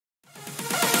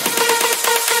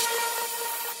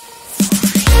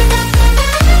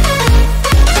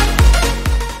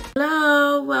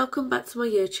back to my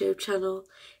YouTube channel.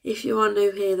 If you are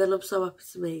new here, then I'm so happy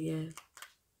to meet you.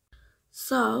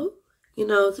 So, you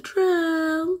know the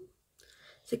drill.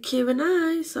 It's a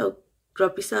Q&A, so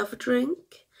grab yourself a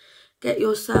drink, get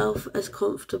yourself as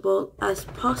comfortable as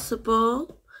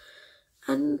possible,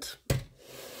 and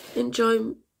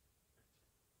enjoy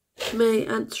me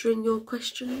answering your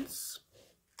questions.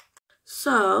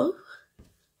 So,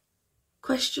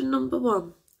 question number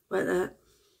 1, right there.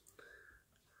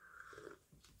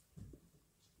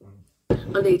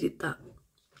 I needed that.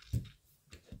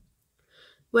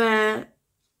 Where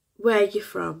are you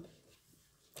from?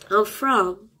 I'm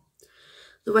from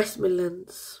the West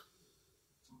Midlands.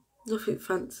 Nothing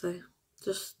fancy,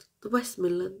 just the West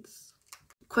Midlands.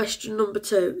 Question number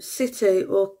 2, city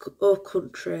or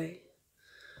country?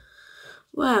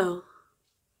 Well,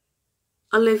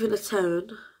 I live in a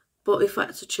town, but if I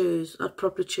had to choose, I'd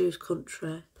probably choose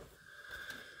country.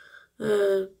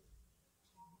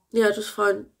 Yeah, I just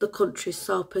find the country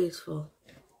so peaceful.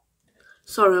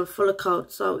 Sorry, I'm full of cold,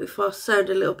 so if I sound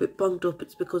a little bit bunged up,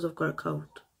 it's because I've got a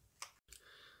cold.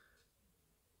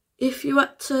 If you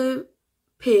had to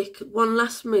pick one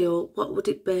last meal, what would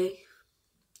it be?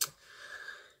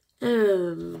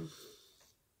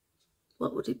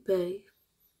 What would it be?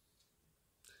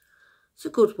 It's a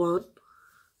good one.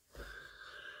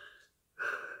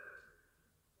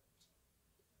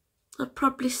 I'd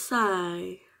probably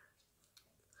say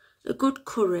a good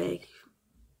curry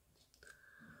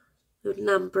with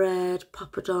naan bread,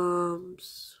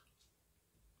 poppadoms,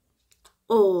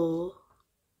 or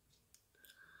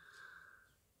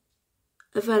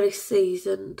a very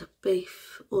seasoned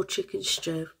beef or chicken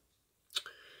stew.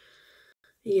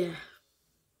 Yeah.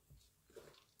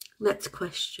 Next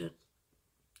question.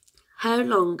 How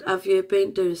long have you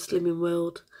been doing Slimming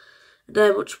World, and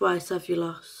how much weight have you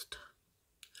lost?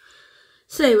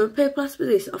 See, when people ask me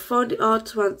this, I find it hard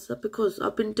to answer because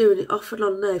I've been doing it off and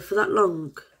on now for that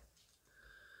long.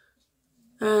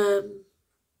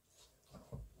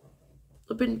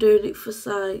 I've been doing it for,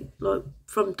 say, like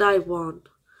from day one,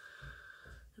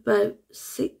 about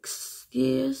 6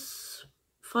 years,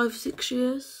 5, 6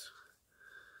 years.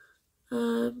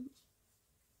 I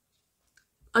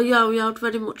yo-yoed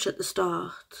very much at the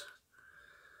start,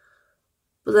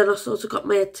 but then I sort of got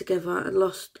my head together and I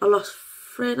lost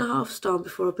 3.5 stone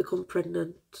before I become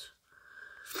pregnant.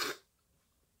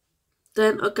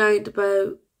 Then I gained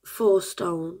about 4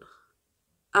 stone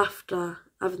after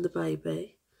having the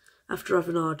baby, after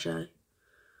having RJ.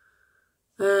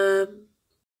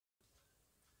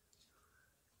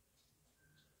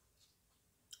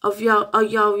 I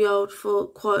yo-yoed for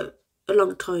quite a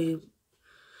long time.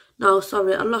 No,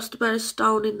 sorry, I lost about 1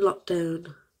 stone in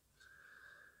lockdown.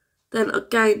 Then I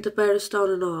gained about 1.5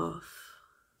 stone.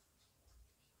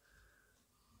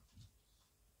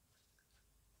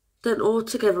 Then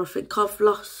altogether I think I've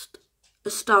lost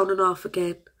 1.5 stone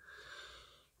again.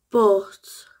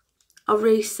 But I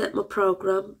reset my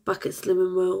programme back at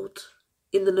Slimming World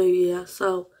in the new year.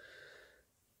 So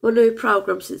my new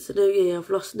programme since the new year, I've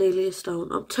lost nearly 1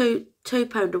 stone. I'm two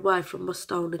pound away from my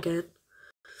stone again.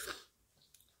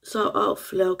 So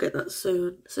hopefully I'll get that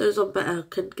soon. As soon as I'm better, I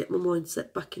can get my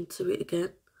mindset back into it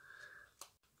again.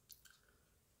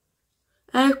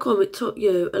 How come it took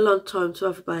you a long time to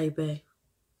have a baby?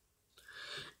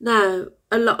 Now,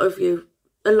 a lot of you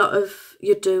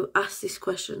do ask this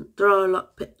question. There are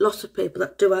lots of people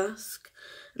that do ask,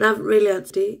 and I haven't really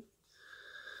answered it.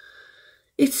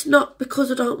 It's not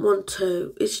because I don't want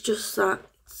to, it's just that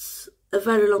it's a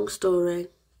very long story.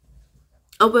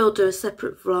 I will do a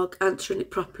separate vlog answering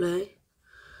it properly.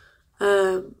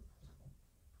 I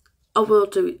will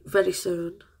do it very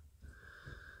soon.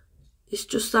 It's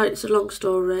just that it's a long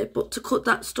story, but to cut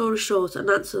that story short and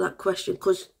answer that question,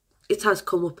 because it has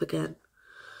come up again.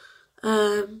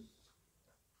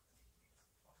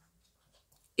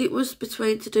 It was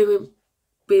between to do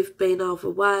with being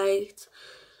overweight,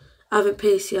 having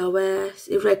PCOS,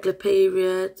 irregular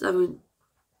periods, having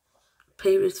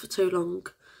periods for too long.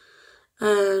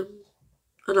 I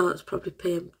know that's probably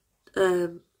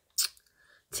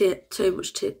too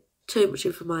much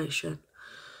information.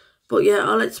 But yeah,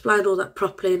 I'll explain all that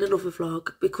properly in another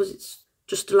vlog because it's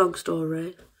just a long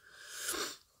story.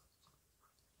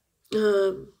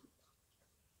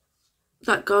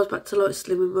 That goes back to like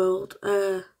Slimming World.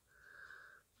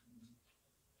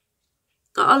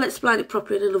 I'll explain it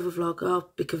properly in another vlog.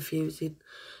 I'll be confusing.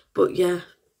 But yeah,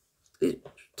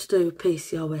 to do with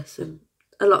PCOS and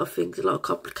a lot of things, a lot of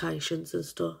complications and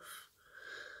stuff.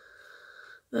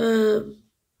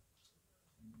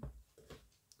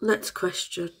 Next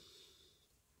question.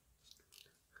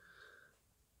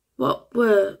 What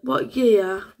what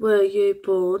year were you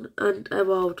born and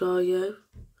how old are you?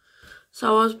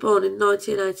 So I was born in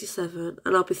 1987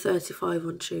 and I'll be 35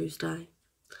 on Tuesday.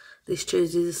 This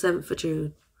Tuesday, the 7th of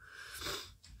June.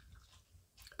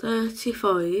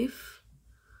 35.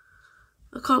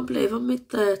 I can't believe I'm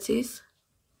mid-30s.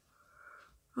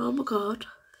 Oh my god.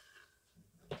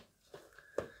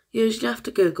 Usually I have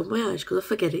to Google my age because I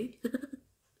forget it.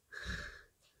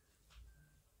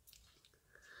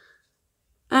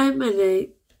 How many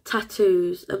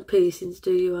tattoos and piercings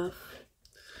do you have?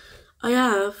 I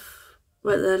have,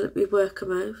 right there, let me work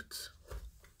them out.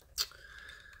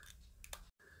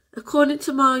 According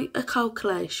to my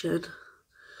calculation,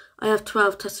 I have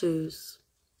 12 tattoos.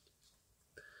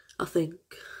 I think.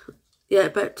 Yeah,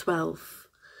 about 12.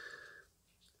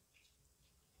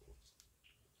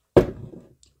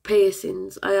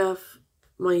 Piercings, I have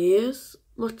my ears,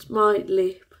 my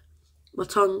lip, my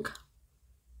tongue.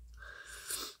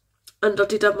 And I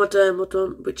did have my dermal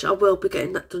done, which I will be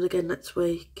getting that done again next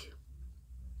week.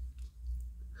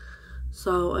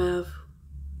 So I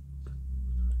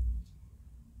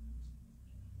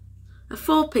have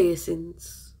 4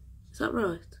 piercings. Is that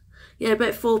right? Yeah,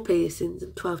 about 4 piercings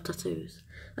and 12 tattoos.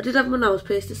 I did have my nose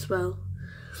pierced as well,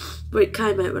 but it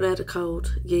came out when I had a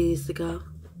cold years ago.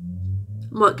 I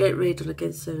might get it redone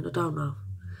again soon, I don't know.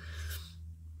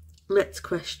 Next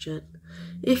question.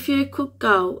 If you could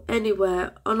go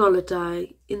anywhere on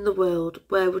holiday in the world,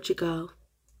 where would you go?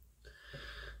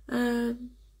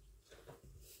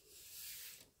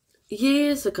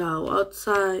 Years ago, I'd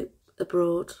say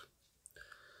abroad.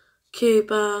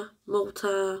 Cuba,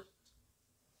 Malta,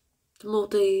 the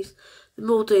Maldives. The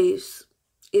Maldives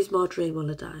is my dream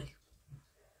holiday.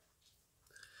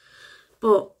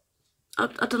 But, I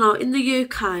don't know, in the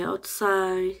UK, I'd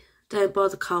say down by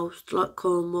the coast, like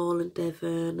Cornwall and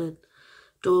Devon and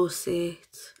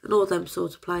Dorset and all them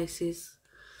sort of places.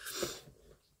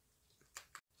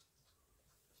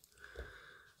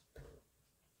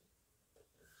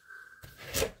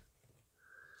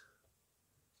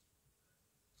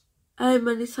 How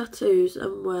many tattoos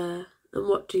and where and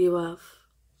what do you have?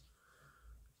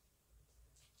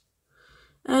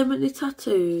 How many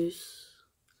tattoos,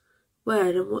 where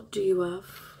and what do you have?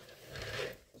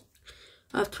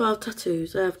 I have 12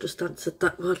 tattoos. I have just answered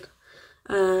that one.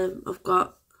 I've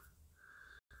got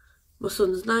my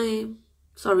son's name.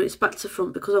 Sorry, it's back to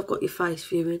front because I've got your face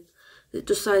viewing. It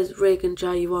just says Regan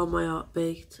J, you are my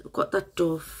heartbeat. I've got that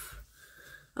dove.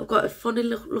 I've got a funny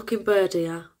looking bird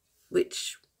here,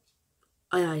 which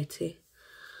I hate it.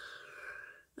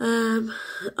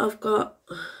 I've got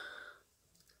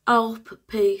hope,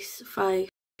 peace, faith,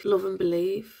 love and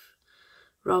believe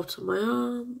wrote on my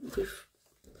arm with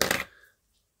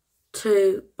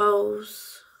 2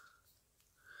 bows.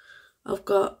 I've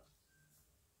got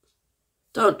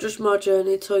don't judge my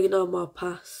journey till you know my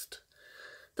past.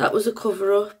 That was a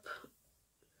cover up.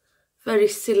 Very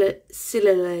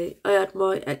sillily, I had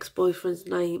my ex-boyfriend's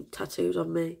name tattooed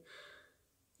on me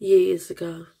years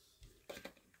ago.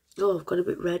 Oh, I've got a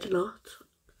bit red and hot.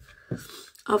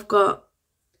 I've got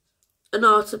an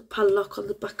hearted padlock on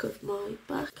the back of my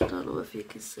back. I don't know if you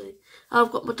can see.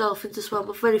 I've got my dolphins as well.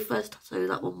 My very first tattoo,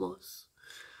 that one was.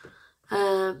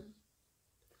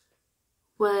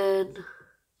 When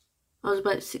I was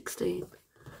about 16.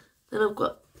 Then I've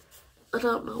got, I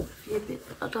don't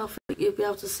think you'll be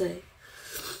able to see.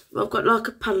 I've got like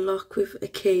a padlock with a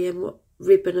key and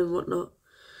ribbon and whatnot.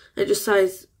 It just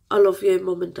says, I love you,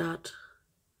 Mum and Dad.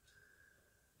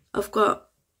 I've got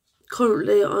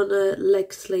currently on a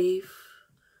leg sleeve.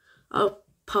 I'll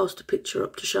post a picture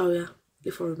up to show you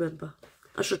if I remember.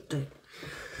 I should do.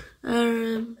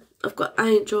 I've got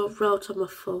angel wrote on my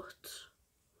foot.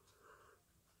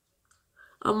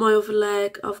 On my other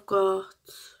leg, I've got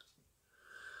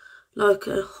like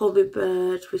a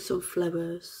hummingbird with some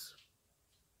flowers.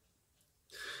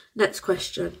 Next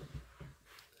question.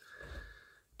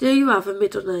 Do you have a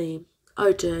middle name?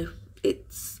 I do.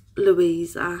 It's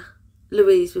Louisa.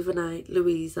 Louise with an A.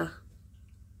 Louisa.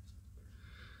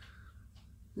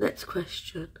 Next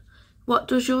question. What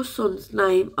does your son's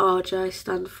name RJ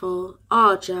stand for?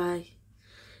 RJ.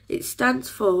 It stands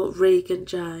for Regan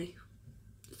J.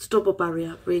 It's double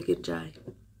barrier, Regan J.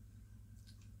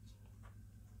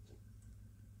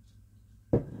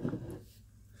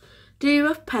 Do you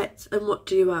have pets and what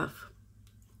do you have?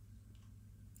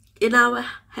 In our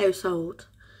household,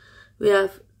 we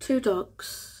have 2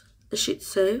 dogs, a Shih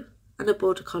Tzu and a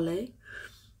Border Collie.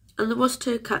 And there was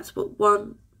 2 cats, but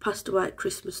one passed away at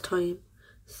Christmas time.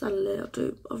 Sadly,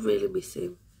 I really miss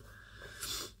him.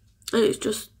 And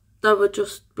they were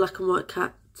just black and white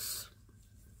cats.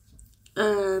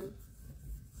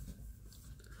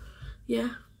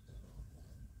 yeah.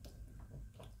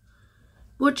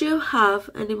 Would you have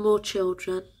any more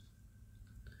children?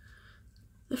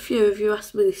 A few of you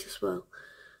asked me this as well.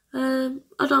 I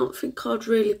don't think I'd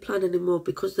really plan anymore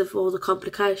because of all the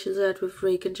complications I had with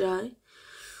Regan J.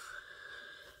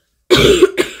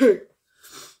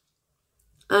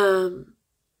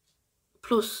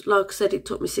 Plus, like I said, it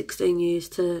took me 16 years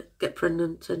to get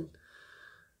pregnant and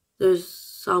there's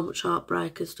so much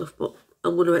heartbreak and stuff, but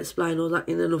I'm going to explain all that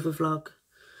in another vlog.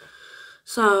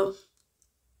 So,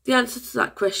 the answer to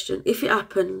that question, if it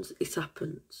happens, it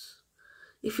happens.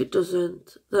 If it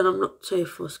doesn't, then I'm not too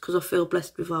fussed because I feel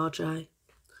blessed with RJ.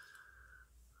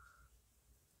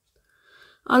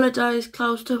 Holidays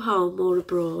close to home or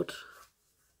abroad?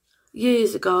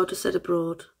 Years ago I'd have said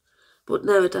abroad, but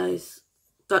nowadays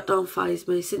that don't faze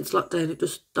me. Since lockdown it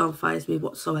just don't faze me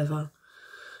whatsoever.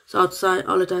 So I'd say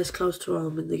holidays close to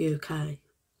home in the UK.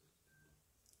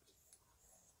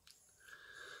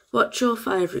 What's your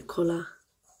favourite colour?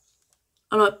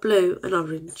 I like blue and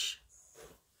orange.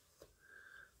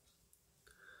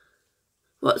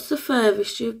 What's the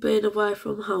furthest you've been away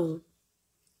from home?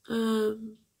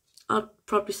 I'd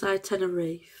probably say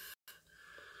Tenerife.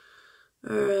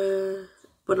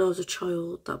 When I was a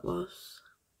child, that was.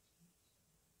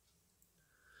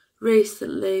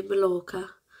 Recently,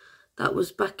 Mallorca. That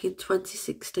was back in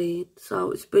 2016,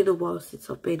 so it's been a while since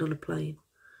I've been on a plane.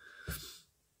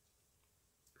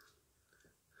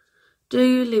 Do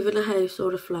you live in a house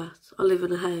or a flat? I live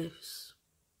in a house.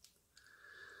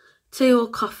 Tea or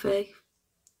coffee?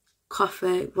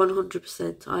 Coffee,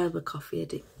 100%. I am a coffee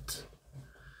addict.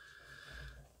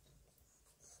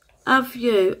 Have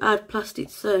you had plastic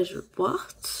surgery?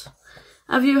 What?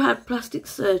 Have you had plastic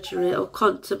surgery or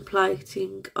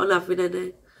contemplating on having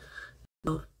any?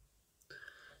 No.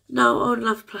 No, I wouldn't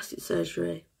have plastic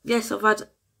surgery. Yes, I've had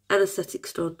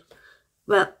anaesthetics done.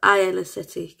 Well,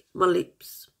 anaesthetic, my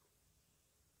lips.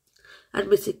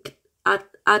 Admittingly,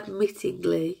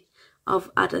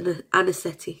 I've had an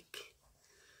anaesthetic.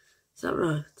 Is that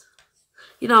right?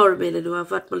 You know what I mean anyway, I've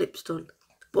had my lips done.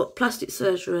 But plastic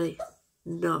surgery,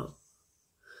 no.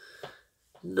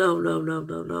 No.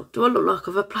 Do I look like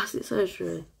I've had plastic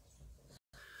surgery?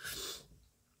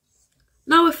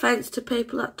 No offence to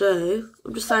people that do.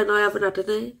 I'm just saying I haven't had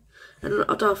any. And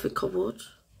I don't think I would.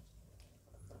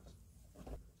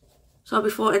 So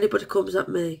before anybody comes at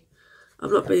me,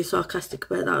 I'm not being sarcastic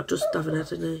about that, I just haven't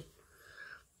had any.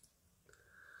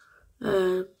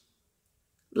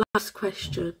 Last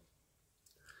question.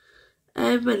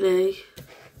 How many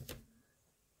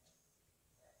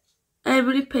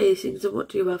piercings and what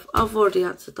do you have? I've already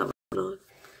answered that one.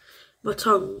 My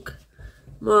tongue,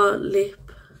 my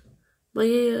lip, my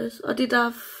ears. I did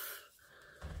have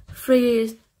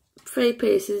 3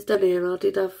 piercings down here and I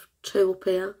did have 2 up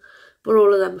here. But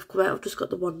all of them have come out. I've just got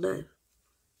the one now.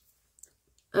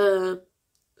 I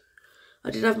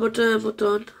did have my dermal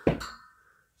done.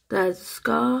 There's a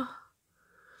scar.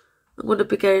 I'm going to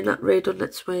be getting that redone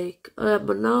next week. I had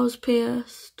my nose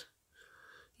pierced.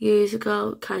 Years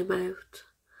ago, it came out.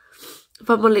 I've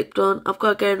had my lip done. I've got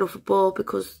to get another ball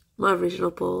because my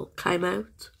original ball came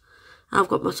out. I've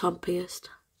got my tongue pierced.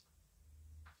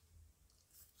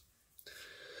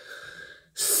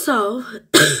 So,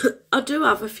 I do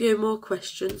have a few more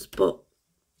questions, but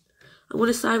I'm going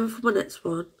to save them for my next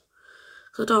one.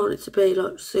 Because I don't want it to be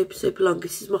like super long.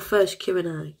 This is my first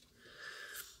Q&A.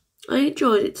 I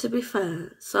enjoyed it, to be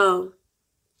fair. So,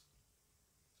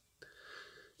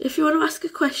 if you want to ask a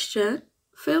question,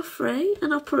 feel free,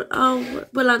 and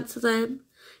we'll answer them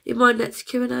in my next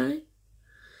Q&A.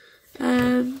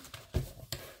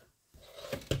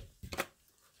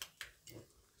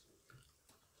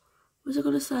 What was I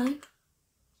going to say?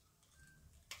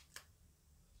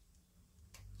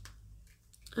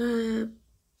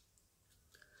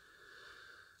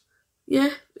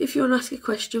 Yeah, if you want to ask a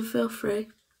question, feel free.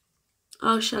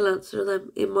 I shall answer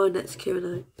them in my next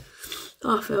Q&A.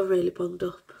 I feel really bunged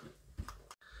up.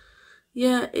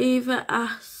 Yeah, either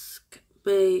ask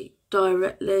me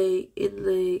directly in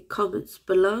the comments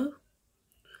below.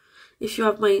 If you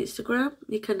have my Instagram,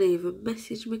 you can even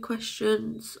message me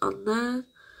questions on there.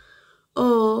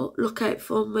 Or look out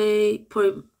for me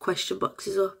putting question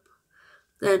boxes up.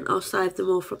 Then I'll save them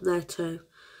all from there too.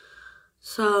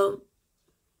 So,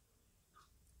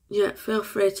 yeah, feel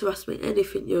free to ask me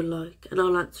anything you like and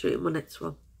I'll answer it in my next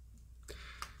one.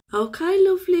 Okay,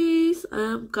 lovelies,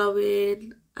 I'm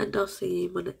going and I'll see you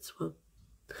in my next one.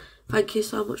 Thank you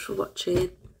so much for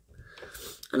watching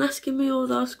and asking me all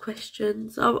those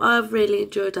questions. I've really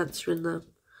enjoyed answering them.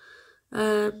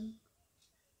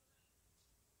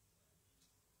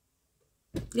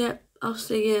 Yeah, I'll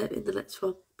see you in the next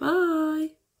one.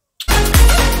 Bye.